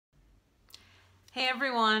Hey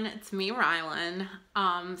everyone, it's me, Rylan.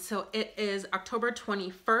 So it is October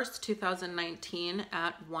 21st, 2019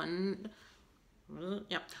 at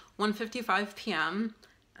 1:55 p.m.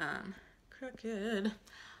 Crooked.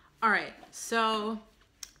 All right, so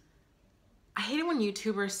I hate it when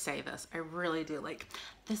YouTubers say this. I really do. Like,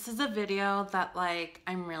 this is a video that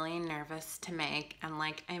I'm really nervous to make and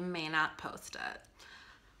I may not post it.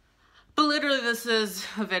 But literally this is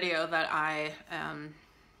a video that I am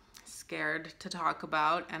scared to talk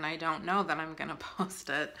about, and I don't know that I'm gonna post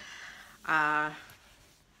it. Cause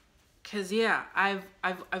yeah, I've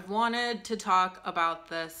wanted to talk about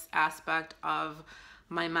this aspect of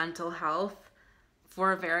my mental health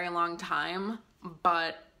for a very long time,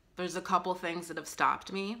 but there's a couple things that have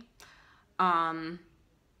stopped me. Number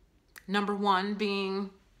one being,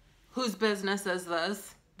 whose business is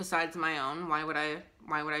this besides my own? Why would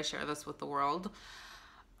I share this with the world?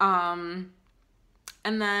 And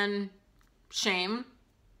then shame,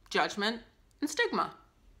 judgment, and stigma.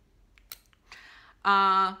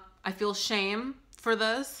 I feel shame for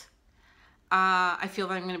this. I feel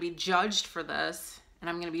that I'm going to be judged for this, and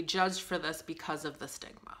I'm going to be judged for this because of the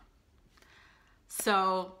stigma.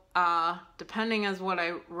 So, depending as what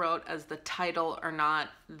I wrote as the title or not,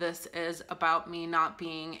 this is about me not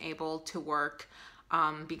being able to work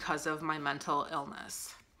because of my mental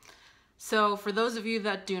illness. So for those of you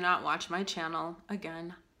that do not watch my channel,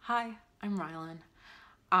 again, hi, I'm Rylan.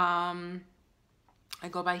 I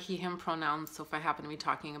go by he, him pronouns, so if I happen to be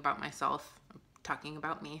talking about myself, I'm talking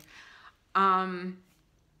about me. And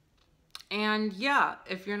yeah,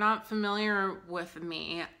 if you're not familiar with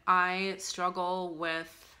me, I struggle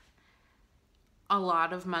with a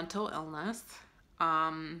lot of mental illness.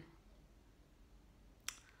 I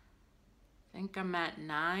think I'm at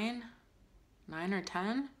 9 or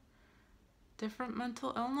 10 different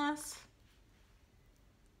mental illness.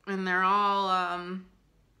 And they're all,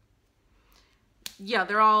 yeah,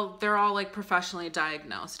 they're all like professionally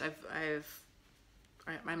diagnosed.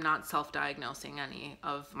 I'm not self-diagnosing any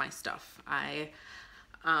of my stuff.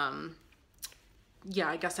 Yeah,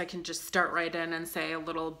 I guess I can just start right in and say a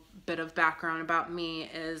little bit of background about me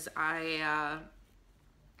is I'm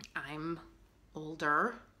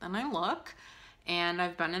older than I look, and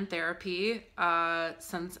I've been in therapy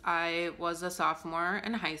since I was a sophomore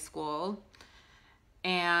in high school.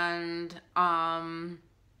 And,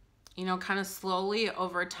 you know, kind of slowly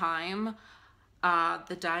over time,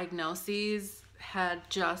 the diagnoses had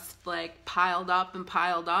just piled up and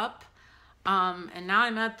piled up. And now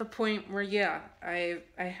I'm at the point where, yeah, I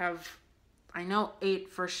know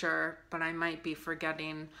 8 for sure, but I might be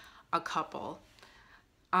forgetting a couple.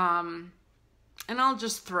 And I'll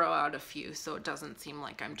just throw out a few so it doesn't seem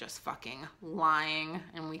like I'm just fucking lying,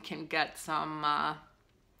 and we can get some,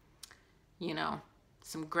 you know,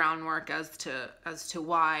 some groundwork as to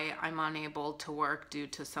why I'm unable to work due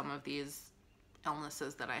to some of these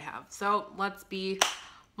illnesses that I have. So let's be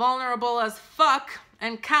vulnerable as fuck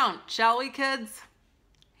and count, shall we, kids?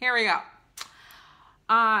 Here we go.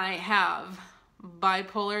 I have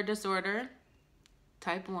bipolar disorder,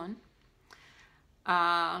 type 1,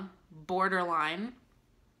 borderline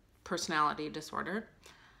personality disorder.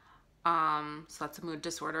 So that's a mood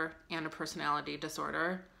disorder and a personality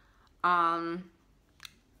disorder.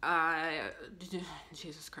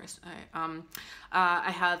 Jesus Christ.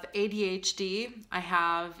 I have ADHD. I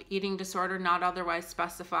have eating disorder not otherwise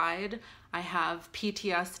specified. I have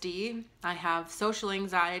PTSD. I have social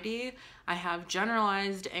anxiety. I have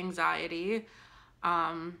generalized anxiety,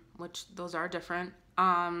 which those are different.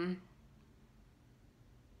 I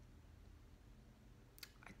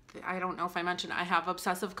don't know if I mentioned I have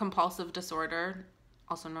obsessive compulsive disorder,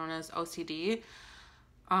 also known as OCD.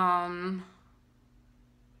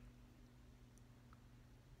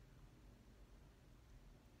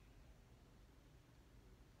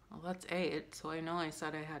 Well, that's 8, so I know I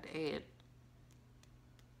said I had 8.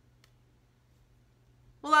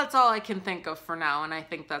 Well, that's all I can think of for now, and I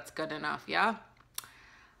think that's good enough, yeah?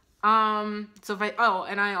 So if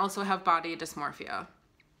and I also have body dysmorphia.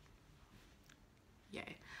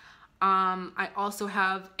 Yay. I also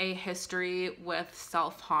have a history with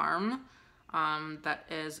self-harm that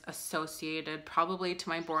is associated probably to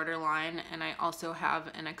my borderline, and I also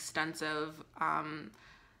have an extensive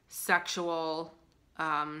sexual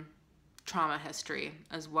trauma history,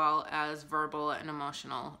 as well as verbal and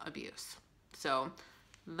emotional abuse. So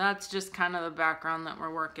that's just kind of the background that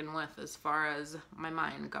we're working with as far as my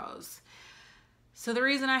mind goes. So the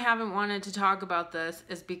reason I haven't wanted to talk about this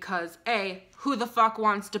is because, A, who the fuck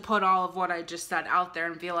wants to put all of what I just said out there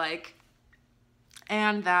and be like,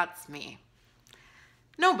 and that's me?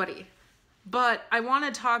 Nobody. But I want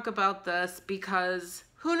to talk about this because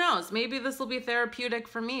who knows, maybe this will be therapeutic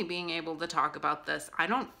for me being able to talk about this. I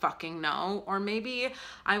don't fucking know. Or maybe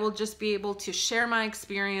I will just be able to share my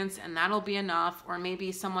experience and that'll be enough. Or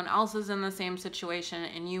maybe someone else is in the same situation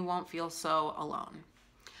and you won't feel so alone.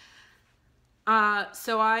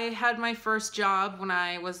 So I had my first job when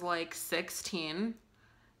I was like 16,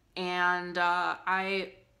 and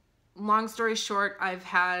long story short, I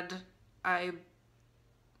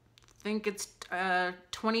think it's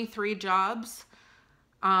 23 jobs.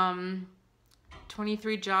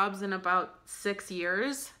 23 jobs in about 6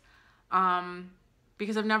 years,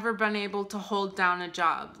 because I've never been able to hold down a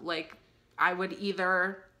job. Like, I would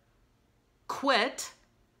either quit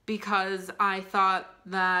because I thought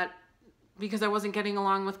that because I wasn't getting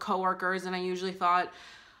along with coworkers, and I usually thought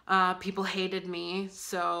people hated me,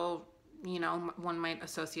 so, you know, one might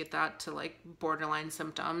associate that to like borderline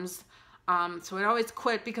symptoms. So I'd always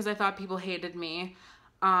quit because I thought people hated me,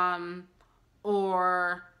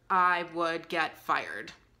 or I would get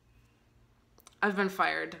fired. I've been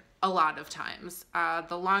fired a lot of times.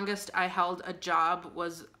 The longest I held a job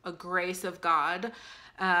was a grace of God,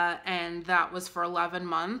 and that was for 11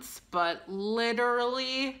 months, but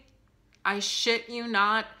literally, I shit you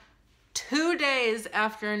not, 2 days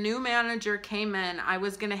after a new manager came in, I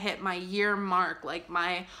was gonna hit my year mark, like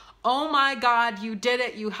my, oh my God, you did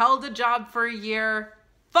it, you held a job for a year,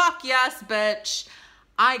 fuck yes, bitch.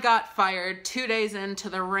 I got fired 2 days into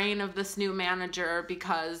the reign of this new manager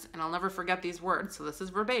because, and I'll never forget these words, so this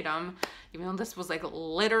is verbatim, even though this was like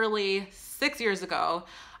literally 6 years ago,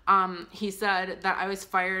 he said that I was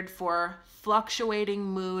fired for fluctuating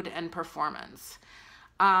mood and performance.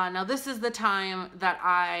 Now this is the time that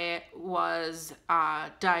I was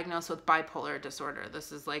diagnosed with bipolar disorder.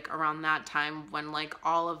 This is like around that time when like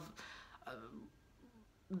all of,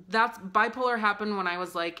 that's bipolar happened when I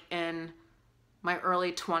was like in my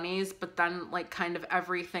early 20s, but then like kind of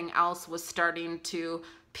everything else was starting to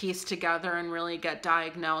piece together and really get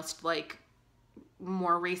diagnosed like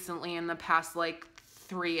more recently in the past like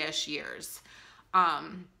 3-ish years.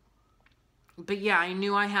 But yeah, I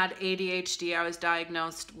knew I had ADHD. I was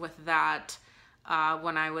diagnosed with that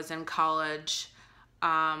when I was in college.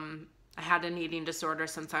 I had an eating disorder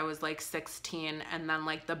since I was like 16. And then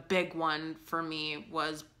like the big one for me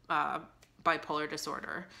was bipolar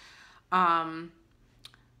disorder.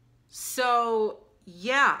 So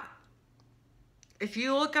yeah, if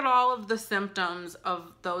you look at all of the symptoms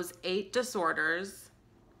of those 8 disorders,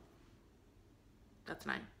 that's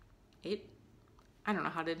 9, 8. I don't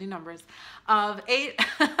know how to do numbers, of 8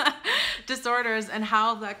 disorders and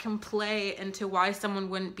how that can play into why someone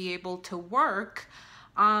wouldn't be able to work,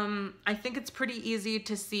 I think it's pretty easy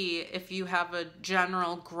to see if you have a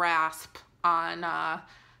general grasp on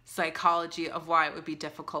psychology of why it would be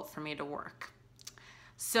difficult for me to work.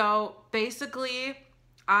 So basically,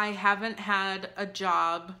 I haven't had a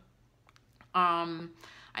job.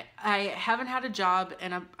 I haven't had a job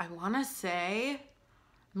in I want to say,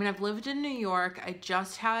 I mean, I've lived in New York. I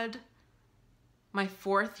just had my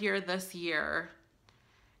 4th year this year,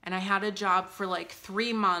 and I had a job for like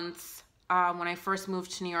 3 months when I first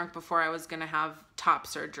moved to New York before I was gonna have top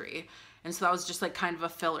surgery. And so that was just like kind of a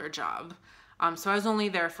filler job. So I was only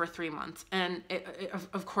there for 3 months, and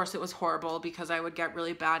of course it was horrible because I would get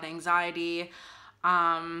really bad anxiety.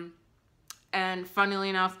 And funnily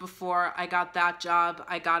enough, before I got that job,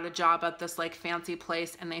 I got a job at this like fancy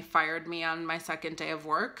place, and they fired me on my 2nd day of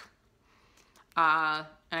work. And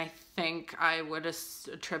I think I would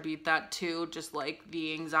attribute that to just like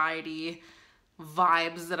the anxiety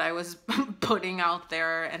vibes that I was putting out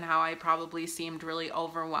there and how I probably seemed really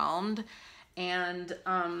overwhelmed. And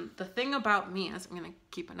the thing about me is, I'm gonna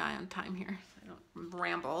keep an eye on time here so I don't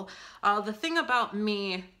ramble. The thing about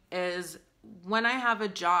me is, when I have a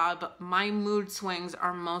job, my mood swings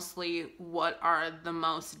are mostly what are the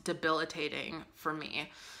most debilitating for me.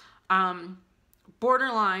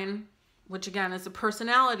 Borderline, which again is a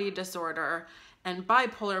personality disorder, and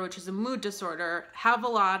bipolar, which is a mood disorder, have a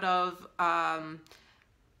lot of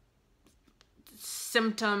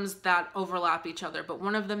symptoms that overlap each other. But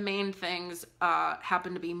one of the main things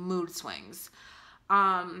happen to be mood swings.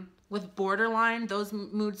 With borderline, those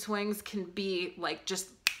mood swings can be like just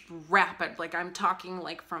rapid. Like I'm talking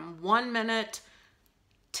like from 1 minute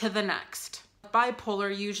to the next.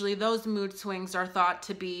 Bipolar, usually those mood swings are thought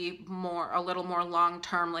to be a little more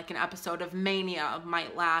long-term, like an episode of mania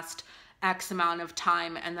might last X amount of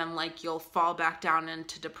time and then like you'll fall back down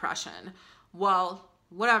into depression. Well,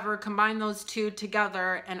 whatever, combine those two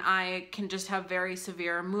together and I can just have very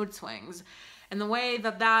severe mood swings. And the way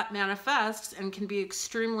that that manifests and can be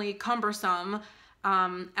extremely cumbersome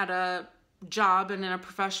at a job and in a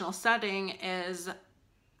professional setting is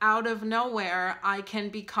out of nowhere, I can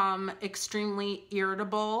become extremely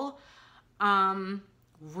irritable,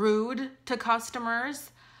 rude to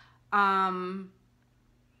customers, and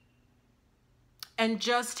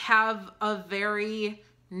just have a very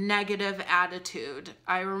negative attitude.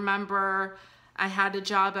 I remember I had a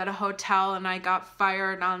job at a hotel and I got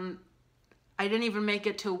fired on, I didn't even make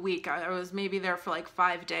it to a week. I was maybe there for like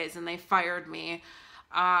 5 days and they fired me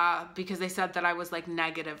because they said that I was like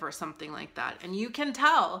negative or something like that. And you can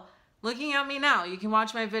tell, looking at me now, you can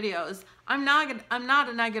watch my videos, I'm not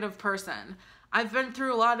a negative person. I've been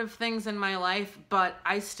through a lot of things in my life, but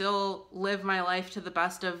I still live my life to the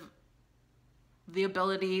best of the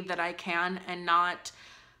ability that I can and not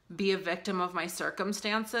be a victim of my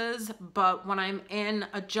circumstances. But when I'm in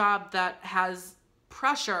a job that has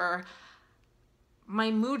pressure,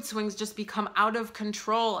 my mood swings just become out of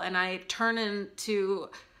control and I turn into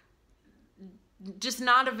just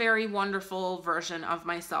not a very wonderful version of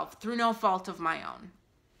myself through no fault of my own.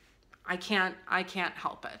 I can't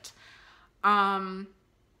help it.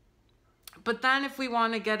 But then if we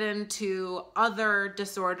want to get into other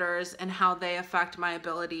disorders and how they affect my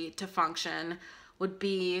ability to function, would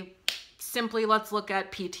be simply, let's look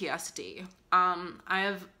at PTSD. I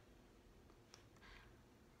have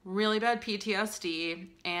really bad PTSD,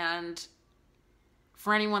 and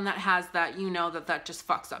for anyone that has that, you know that just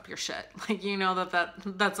fucks up your shit. Like, you know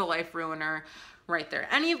that's a life ruiner right there.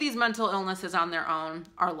 Any of these mental illnesses on their own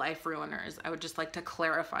are life ruiners. I would just like to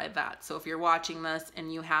clarify that. So if you're watching this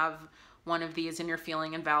and you have one of these and you're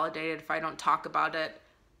feeling invalidated if I don't talk about it,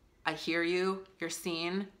 I hear you, you're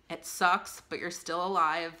seen, it sucks, but you're still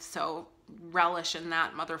alive, so relish in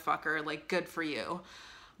that, motherfucker, like, good for you.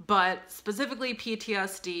 But specifically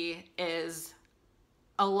PTSD is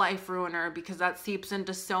a life ruiner because that seeps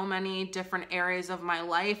into so many different areas of my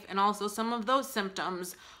life, and also some of those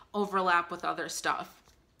symptoms overlap with other stuff.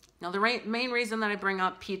 Now, the main reason that I bring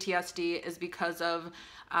up PTSD is because of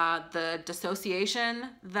the dissociation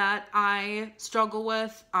that I struggle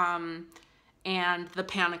with, and the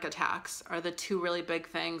panic attacks are the two really big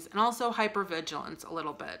things, and also hypervigilance a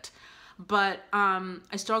little bit. But I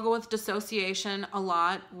struggle with dissociation a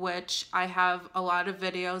lot, which I have a lot of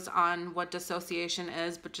videos on what dissociation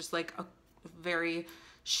is, but just like a very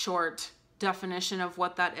short definition of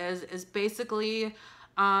what that is basically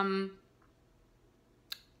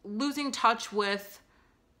losing touch with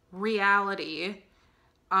reality,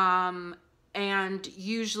 and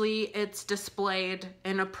usually it's displayed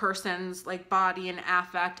in a person's like body and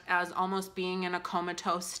affect as almost being in a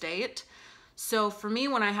comatose state. So for me,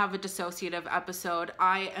 when I have a dissociative episode,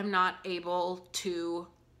 I am not able to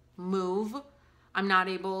move. I'm not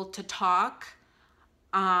able to talk.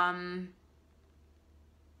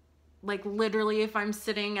 Like literally if I'm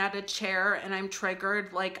sitting at a chair and I'm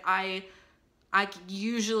triggered, like I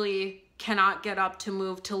usually cannot get up to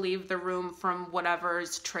move to leave the room from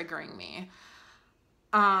whatever's triggering me.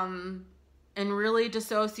 In really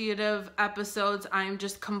dissociative episodes, I'm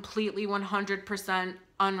just completely 100%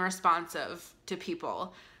 unresponsive to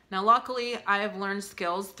people. Now, luckily, I have learned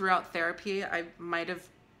skills throughout therapy. I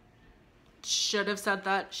should have said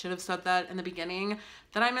that in the beginning,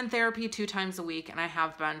 that I'm in therapy 2 times a week, and I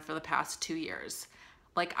have been for the past 2 years.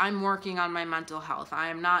 Like, I'm working on my mental health.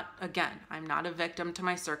 I'm not a victim to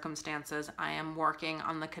my circumstances. I am working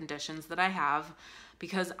on the conditions that I have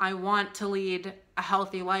because I want to lead a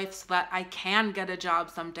healthy life so that I can get a job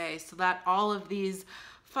someday, so that all of these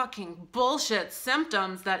fucking bullshit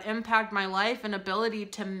symptoms that impact my life and ability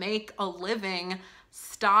to make a living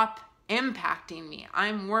stop impacting me.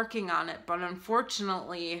 I'm working on it, but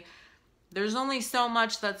unfortunately, there's only so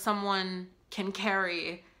much that someone can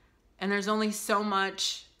carry, and there's only so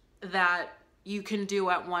much that you can do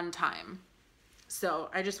at one time. So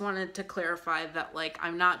I just wanted to clarify that, like,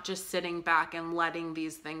 I'm not just sitting back and letting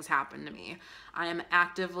these things happen to me. I am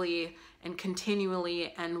actively and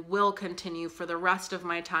continually and will continue for the rest of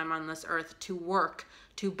my time on this earth to work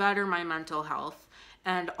to better my mental health,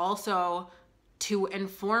 and also to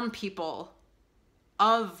inform people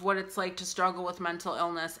of what it's like to struggle with mental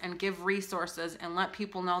illness and give resources and let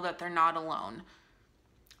people know that they're not alone.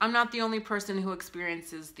 I'm not the only person who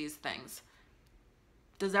experiences these things.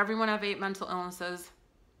 Does everyone have 8 mental illnesses?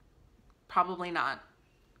 Probably not.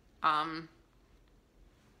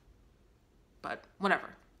 But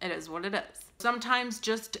whatever. It is what it is. Sometimes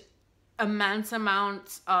just immense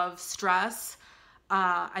amounts of stress,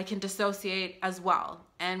 I can dissociate as well.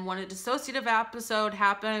 And when a dissociative episode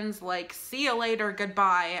happens, like, see you later,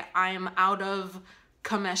 goodbye, I'm out of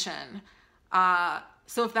commission.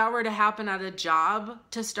 So if that were to happen at a job,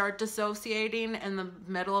 to start dissociating in the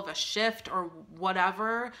middle of a shift or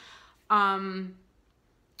whatever,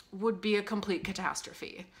 would be a complete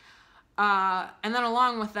catastrophe. And then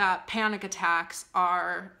along with that, panic attacks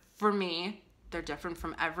are, for me, they're different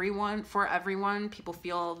from everyone. For everyone, people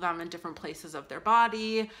feel them in different places of their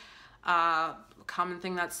body. Common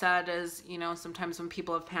thing that's said is, you know, sometimes when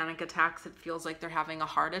people have panic attacks, it feels like they're having a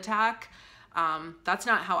heart attack. That's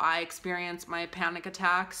not how I experience my panic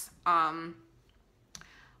attacks. But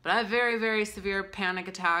I have very, very severe panic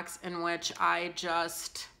attacks in which I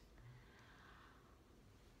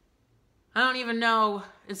don't even know.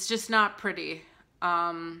 It's just not pretty.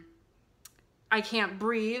 I can't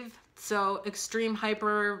breathe. So extreme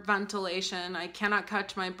hyperventilation. I cannot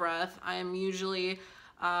catch my breath. I am usually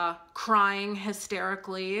crying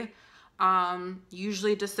hysterically.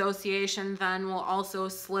 Usually dissociation then will also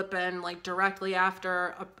slip in like directly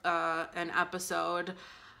after an episode.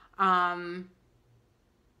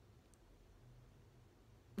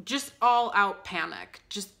 Just all out panic.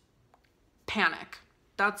 Just panic.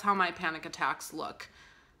 That's how my panic attacks look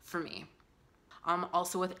for me.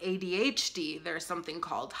 Also with ADHD, there's something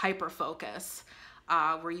called hyperfocus,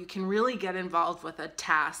 where you can really get involved with a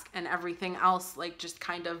task and everything else like just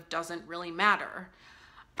kind of doesn't really matter.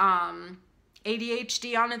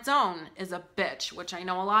 ADHD on its own is a bitch, which I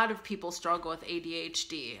know a lot of people struggle with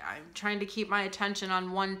ADHD. I'm trying to keep my attention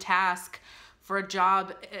on one task for a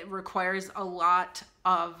job. It requires a lot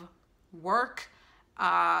of work.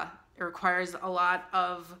 It requires a lot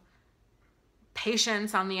of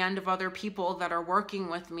patience on the end of other people that are working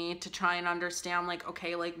with me to try and understand, like,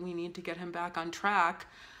 okay, like we need to get him back on track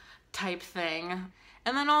type thing.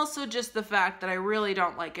 And then also just the fact that I really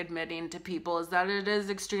don't like admitting to people is that it is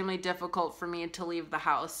extremely difficult for me to leave the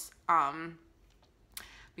house,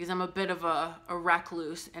 because I'm a bit of a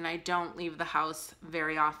recluse and I don't leave the house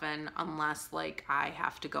very often unless like I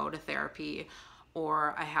have to go to therapy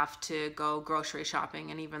or I have to go grocery shopping,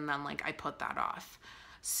 and even then like I put that off.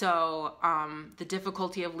 So the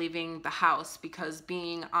difficulty of leaving the house, because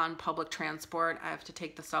being on public transport, I have to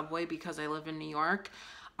take the subway because I live in New York.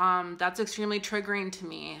 That's extremely triggering to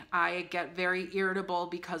me. I get very irritable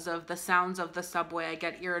because of the sounds of the subway. I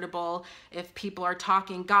get irritable if people are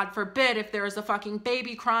talking. God forbid if there is a fucking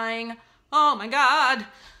baby crying. Oh my God,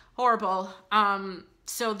 horrible.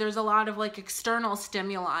 So there's a lot of like external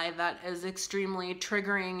stimuli that is extremely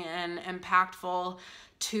triggering and impactful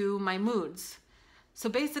to my moods. So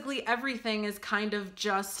basically everything is kind of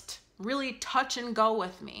just really touch and go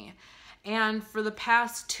with me. And for the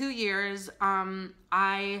past 2 years,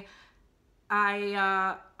 I've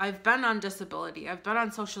been on disability. I've been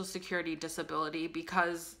on Social Security disability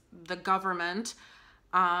because the government,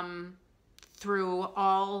 through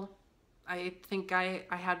all, I think I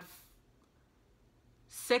had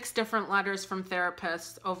 6 different letters from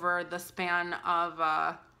therapists over the span of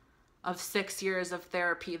 6 years of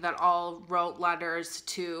therapy that all wrote letters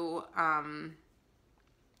to kind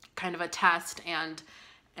of attest and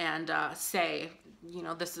say, you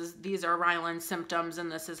know, these are Ryland's symptoms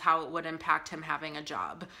and this is how it would impact him having a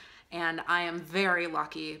job. And I am very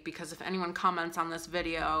lucky because if anyone comments on this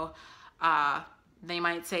video, they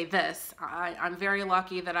might say this. I'm very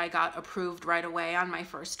lucky that I got approved right away on my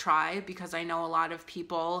first try, because I know a lot of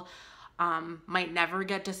people might never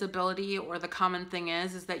get disability, or the common thing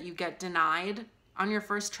is that you get denied on your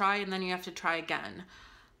first try and then you have to try again.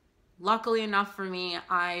 Luckily enough for me,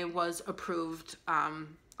 I was approved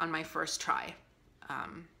on my first try.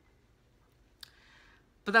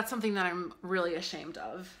 But that's something that I'm really ashamed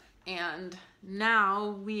of. And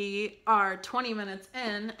now we are 20 minutes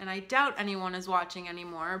in and I doubt anyone is watching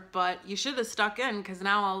anymore, but you should have stuck in, because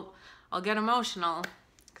now I'll get emotional,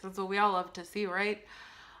 because that's what we all love to see, right?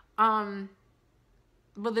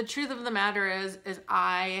 But the truth of the matter is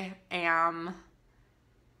I'm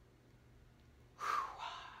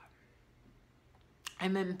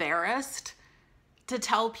embarrassed to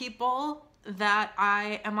tell people that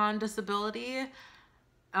I am on disability.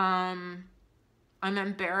 I'm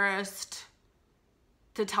embarrassed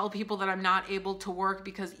to tell people that I'm not able to work,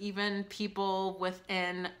 because even people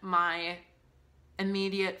within my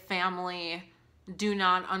immediate family do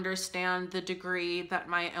not understand the degree that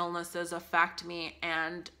my illnesses affect me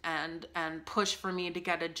and push for me to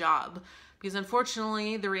get a job. Because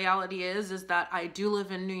unfortunately, the reality is that I do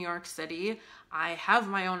live in New York City. I have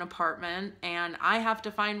my own apartment and I have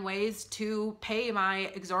to find ways to pay my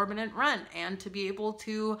exorbitant rent and to be able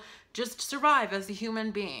to just survive as a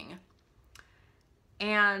human being.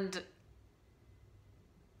 And,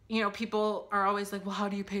 you know, people are always like, well, how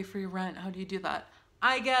do you pay for your rent? How do you do that?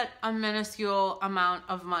 I get a minuscule amount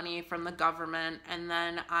of money from the government, and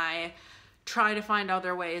then I try to find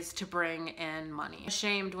other ways to bring in money. I'm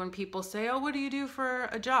ashamed when people say, oh, what do you do for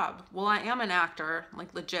a job? Well, I am an actor,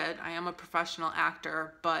 like legit, I am a professional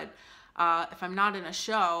actor, but if I'm not in a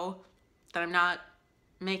show, that I'm not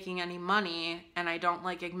making any money, and I don't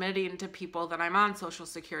like admitting to people that I'm on Social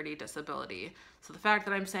Security disability. So the fact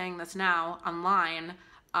that I'm saying this now online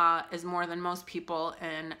is more than most people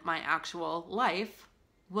in my actual life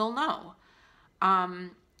will know.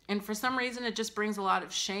 And for some reason, it just brings a lot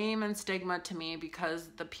of shame and stigma to me, because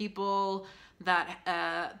the people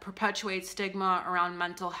that perpetuate stigma around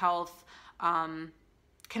mental health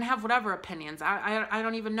can have whatever opinions. I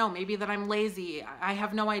don't even know. Maybe that I'm lazy. I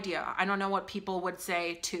have no idea. I don't know what people would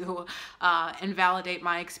say to invalidate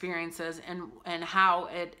my experiences, and how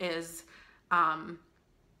it is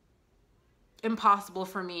impossible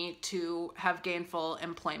for me to have gainful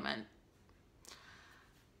employment.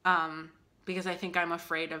 Because I think I'm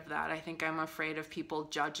afraid of that. I think I'm afraid of people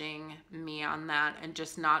judging me on that and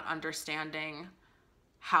just not understanding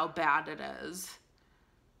how bad it is.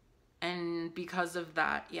 And because of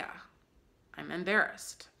that, yeah, I'm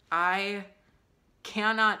embarrassed. I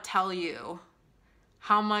cannot tell you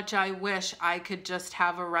how much I wish I could just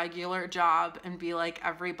have a regular job and be like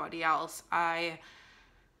everybody else. I'm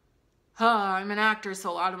an actor, so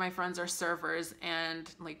a lot of my friends are servers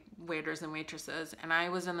and like waiters and waitresses. And I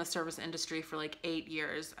was in the service industry for like 8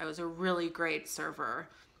 years. I was a really great server.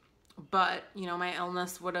 But, you know, my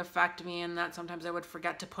illness would affect me, and that sometimes I would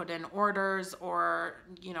forget to put in orders, or,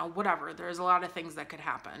 you know, whatever. There's a lot of things that could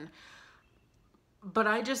happen. But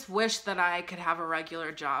I just wish that I could have a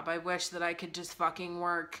regular job. I wish that I could just fucking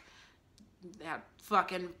work at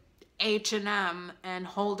fucking H&M and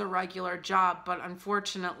hold a regular job. But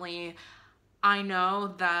unfortunately, I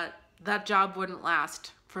know that that job wouldn't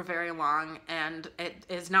last for very long, and it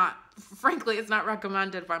is not, frankly, it's not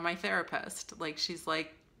recommended by my therapist. Like, she's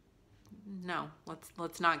like, no,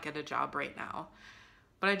 let's not get a job right now.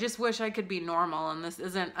 But I just wish I could be normal, and this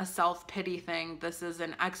isn't a self-pity thing. This is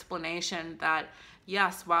an explanation that,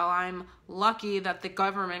 yes, while I'm lucky that the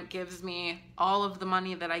government gives me all of the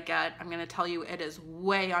money that I get, I'm gonna tell you it is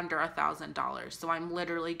way under $1,000. So I'm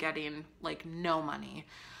literally getting like no money.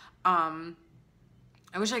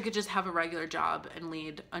 I wish I could just have a regular job and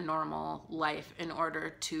lead a normal life in order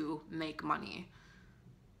to make money.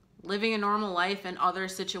 Living a normal life in other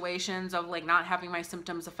situations of like not having my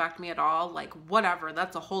symptoms affect me at all, like whatever,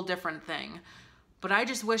 that's a whole different thing. But I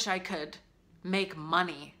just wish I could make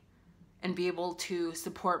money and be able to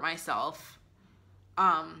support myself.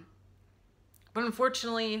 But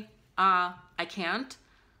unfortunately, I can't.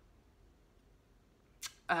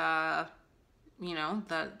 You know,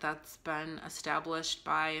 that's been established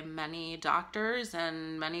by many doctors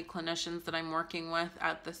and many clinicians that I'm working with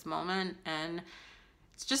at this moment, and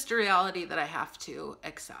it's just a reality that I have to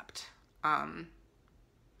accept. But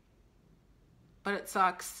it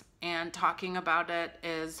sucks, and talking about it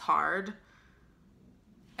is hard.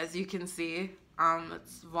 As you can see,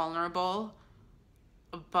 it's vulnerable,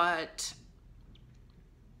 but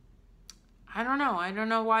I don't know. I don't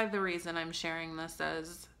know why the reason I'm sharing this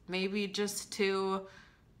is. Maybe just to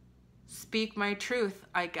speak my truth,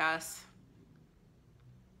 I guess.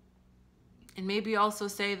 And maybe also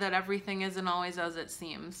say that everything isn't always as it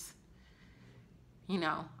seems. You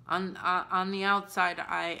know, on the outside,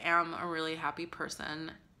 I am a really happy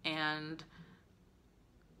person, and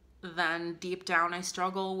then deep down, I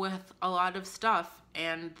struggle with a lot of stuff,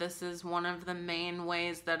 and this is one of the main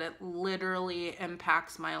ways that it literally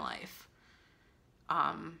impacts my life.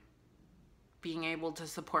 Being able to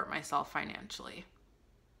support myself financially.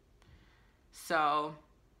 So,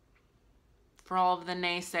 for all of the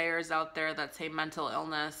naysayers out there that say mental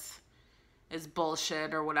illness is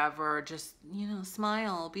bullshit or whatever, just, you know,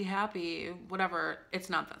 smile, be happy, whatever,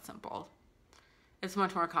 it's not that simple. It's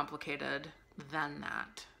much more complicated than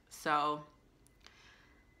that. So,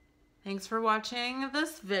 thanks for watching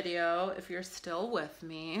this video. If you're still with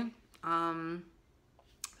me,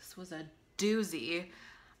 this was a doozy.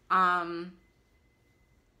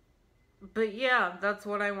 But yeah, that's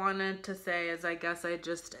what I wanted to say, is I guess I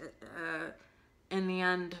just, in the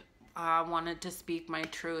end, wanted to speak my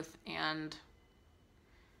truth and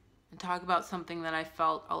talk about something that I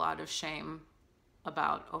felt a lot of shame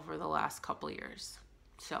about over the last couple years.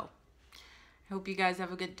 So, I hope you guys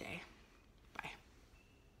have a good day.